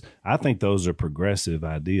senseless. I think those are progressive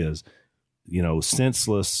ideas,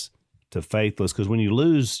 senseless to faithless. Because when you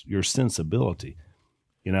lose your sensibility,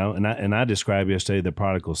 and I described yesterday the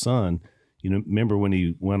prodigal son. Remember when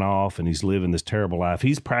he went off and he's living this terrible life?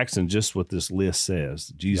 He's practicing just what this list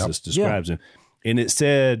says. Jesus describes him, and it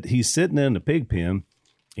said he's sitting in the pig pen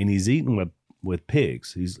and he's eating with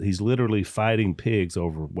pigs. He's literally fighting pigs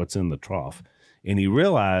over what's in the trough, and he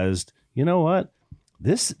realized, you know what?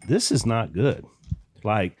 This is not good.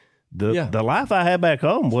 Like the life I had back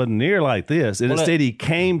home wasn't near like this. And instead he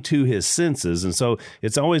came to his senses. And so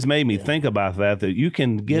it's always made me think about that you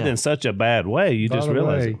can get in such a bad way. You just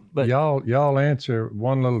realize it. But y'all answer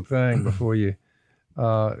one little thing before you.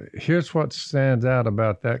 Here's what stands out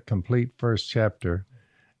about that complete first chapter.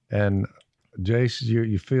 And Jason,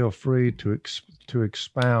 you feel free to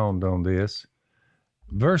expound on this.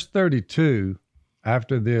 Verse 32,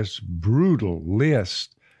 after this brutal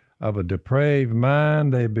list of a depraved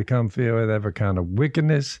mind, they become filled with every kind of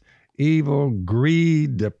wickedness, evil,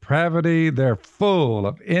 greed, depravity. They're full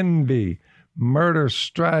of envy, murder,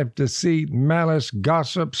 strife, deceit, malice,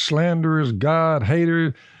 gossip, slanderers, God,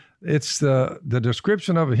 haters. It's the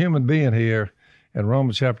description of a human being here in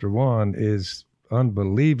Romans chapter 1 is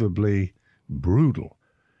unbelievably brutal.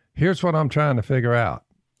 Here's what I'm trying to figure out.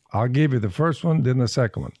 I'll give you the first one, then the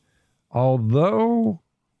second one. Although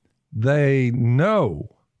they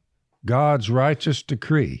know God's righteous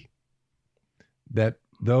decree that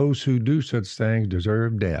those who do such things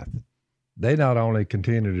deserve death, they not only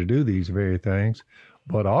continue to do these very things,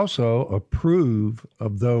 but also approve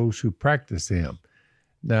of those who practice them.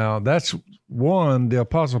 Now, that's one, the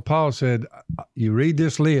Apostle Paul said, you read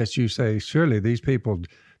this list, you say, surely these people,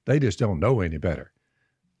 They just don't know any better.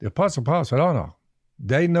 The Apostle Paul said, oh, no,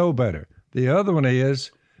 they know better. The other one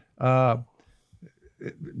is they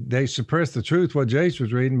suppressed the truth. What Jace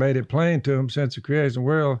was reading made it plain to them since the creation of the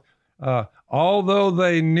world. Although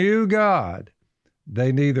they knew God,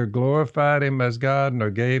 they neither glorified him as God nor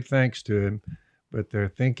gave thanks to him, but their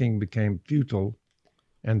thinking became futile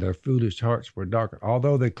and their foolish hearts were darkened.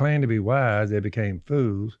 Although they claimed to be wise, they became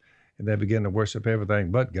fools and they began to worship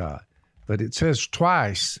everything but God. But it says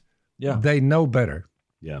twice, they know better.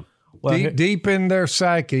 Yeah. Well, Deep in their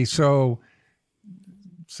psyche. So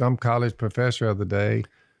some college professor of the day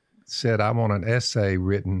said, I want an essay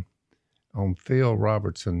written on Phil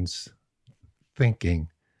Robertson's thinking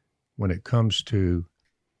when it comes to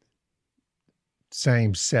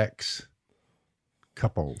same-sex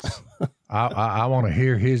couples. I want to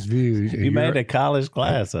hear his views. You made a college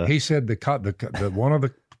class. He said the one of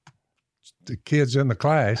the kids in the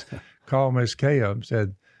class called Miss Kay up and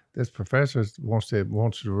said, this professor wants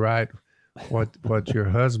to write what your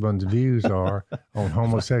husband's views are on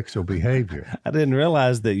homosexual behavior. I didn't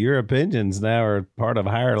realize that your opinions now are part of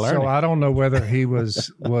higher learning. So I don't know whether he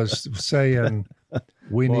was saying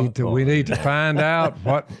we need to find out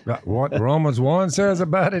what Romans 1 says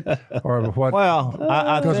about it, or what. Well,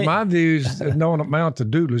 because my views don't amount to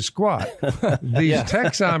doodly squat. These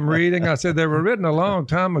texts I'm reading, I said they were written a long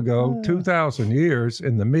time ago, 2,000 years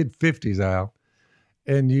in the mid 50s, Al.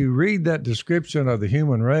 And you read that description of the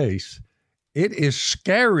human race, it is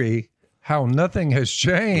scary how nothing has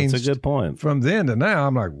changed. That's a good point. From then to now.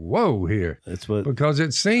 I'm like, whoa, here. Because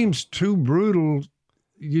it seems too brutal.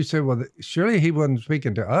 You say, well, surely he wasn't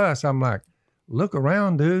speaking to us. I'm like, look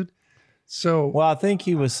around, dude. So, well, I think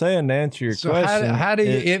he was saying, to answer your question. How do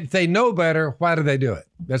you, if they know better, why do they do it?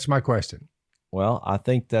 That's my question. Well, I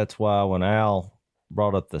think that's why when Al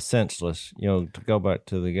brought up the senseless, to go back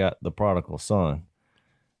to the prodigal son,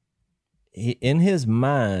 in his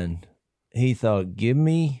mind, he thought, give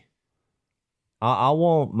me, I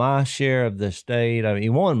want my share of the estate. I mean, he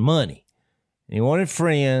wanted money, and he wanted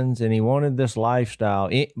friends, and he wanted this lifestyle.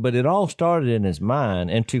 But it all started in his mind.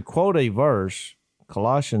 And to quote a verse,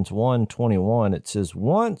 Colossians 1:21, it says,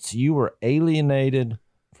 once you were alienated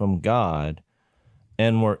from God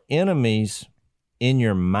and were enemies in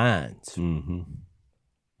your minds. Mm-hmm.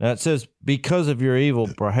 Now it says, because of your evil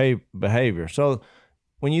behavior. So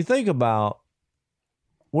when you think about,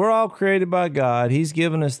 we're all created by God. He's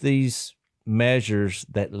given us these measures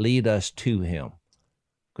that lead us to him.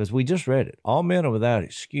 Because we just read it. All men are without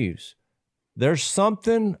excuse. There's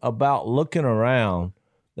something about looking around.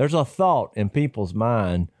 There's a thought in people's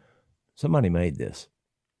mind, somebody made this.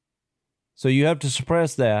 So you have to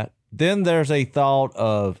suppress that. Then there's a thought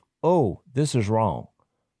of, oh, this is wrong.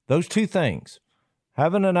 Those two things,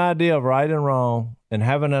 having an idea of right and wrong and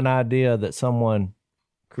having an idea that someone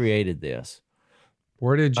created this.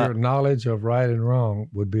 Where did your knowledge of right and wrong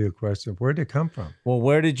would be a question. Where did it come from? Well,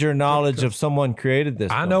 where did your knowledge of someone created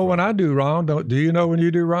this I know from? when I do wrong. Do you know when you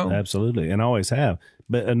do wrong? Absolutely, and always have.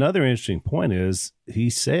 But another interesting point is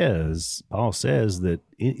Paul says that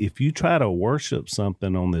if you try to worship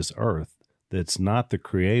something on this earth that's not the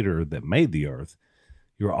creator that made the earth,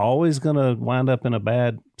 you're always going to wind up in a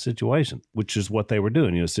bad situation, which is what they were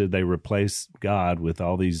doing. So they replaced God with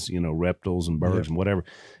all these, reptiles and birds and whatever.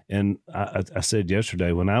 And I said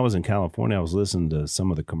yesterday, when I was in California, I was listening to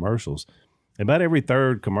some of the commercials. About every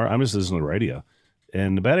third commercial, I'm just listening to the radio,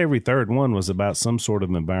 and about every third one was about some sort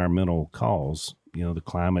of environmental cause, the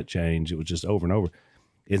climate change. It was just over and over.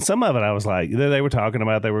 And some of it, I was like, they were talking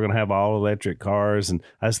about they were going to have all electric cars. And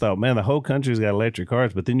I just thought, man, the whole country's got electric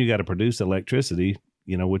cars, but then you got to produce electricity,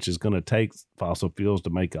 which is going to take fossil fuels to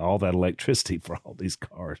make all that electricity for all these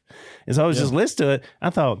cars. And so I was just listening to it. I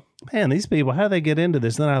thought, man, these people, how do they get into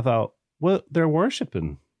this? And then I thought, well, they're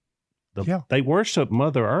worshiping. They worship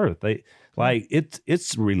Mother Earth.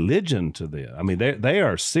 It's religion to them. I mean, they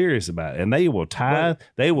are serious about it, and they will tithe,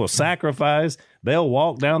 they will sacrifice, they'll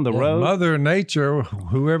walk down the road. Mother Nature,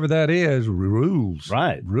 whoever that is, rules.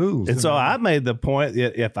 Right, rules. And so I made the point: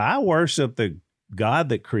 if I worship the God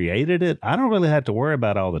that created it, I don't really have to worry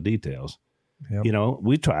about all the details. Yep.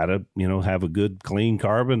 We try to, have a good, clean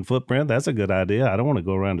carbon footprint. That's a good idea. I don't want to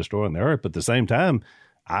go around destroying the earth, but at the same time,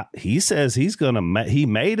 he says he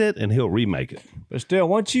made it and he'll remake it. But still,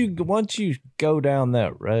 once you go down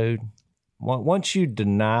that road, once you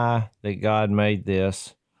deny that God made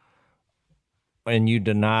this, and you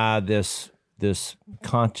deny this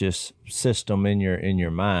conscious system in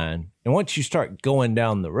your mind, and once you start going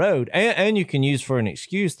down the road, and you can use for an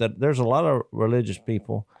excuse that there's a lot of religious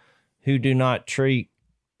people who do not treat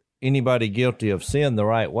anybody guilty of sin the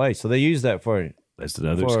right way, so they use that for That's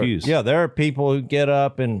another excuse. Yeah, there are people who get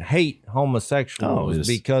up and hate homosexuals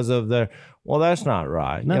because of their. Well, that's not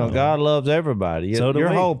right. No. God loves everybody. So your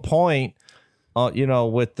whole point,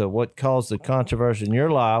 with what caused the controversy in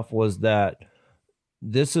your life was that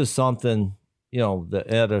this is something, that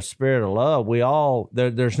at a spirit of love, we all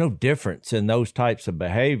there's no difference in those types of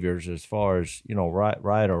behaviors as far as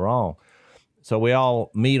right or wrong. So we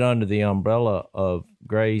all meet under the umbrella of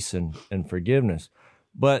grace and forgiveness.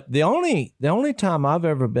 But the only time I've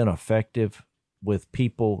ever been effective with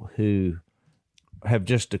people who have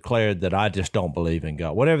just declared that I just don't believe in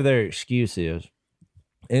God, whatever their excuse is,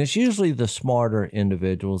 and it's usually the smarter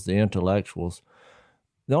individuals, the intellectuals.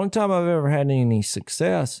 The only time I've ever had any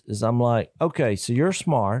success is I'm like, okay, so you're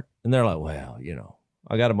smart. And they're like, well,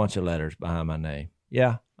 I got a bunch of letters behind my name.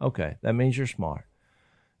 Yeah, okay, that means you're smart.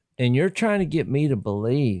 And you're trying to get me to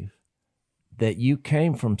believe that you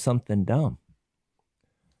came from something dumb.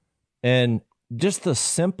 And just the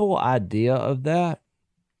simple idea of that,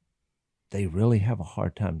 they really have a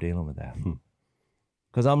hard time dealing with that.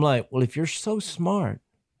 Because I'm like, well, if you're so smart,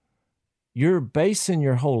 you're basing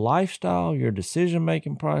your whole lifestyle, your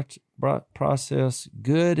decision-making process,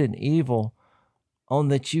 good and evil, on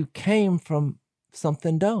that you came from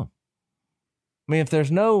something dumb. I mean, if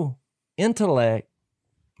there's no intellect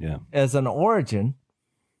as an origin,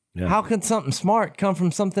 how can something smart come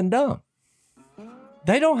from something dumb?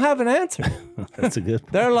 They don't have an answer. That's a good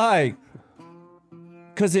point. They're like,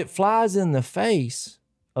 because it flies in the face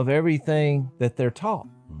of everything that they're taught.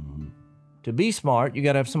 Mm-hmm. To be smart, you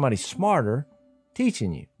got to have somebody smarter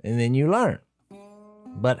teaching you, and then you learn.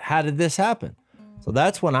 But how did this happen? So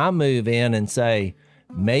that's when I move in and say,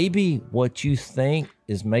 maybe what you think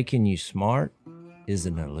is making you smart is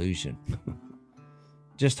an illusion.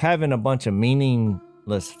 Just having a bunch of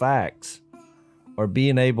meaningless facts or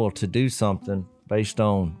being able to do something based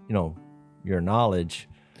on, your knowledge.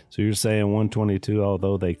 So you're saying 122,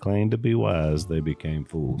 although they claimed to be wise, they became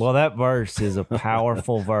fools. Well, that verse is a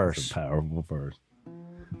powerful verse. It's a powerful verse. All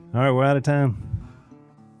right, we're out of time.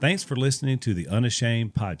 Thanks for listening to the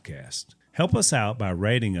Unashamed Podcast. Help us out by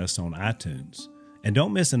rating us on iTunes. And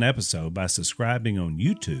don't miss an episode by subscribing on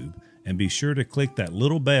YouTube, and be sure to click that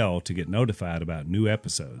little bell to get notified about new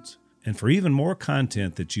episodes. And for even more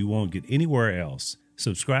content that you won't get anywhere else,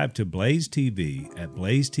 subscribe to Blaze TV at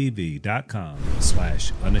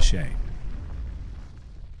blazetv.com/unashamed.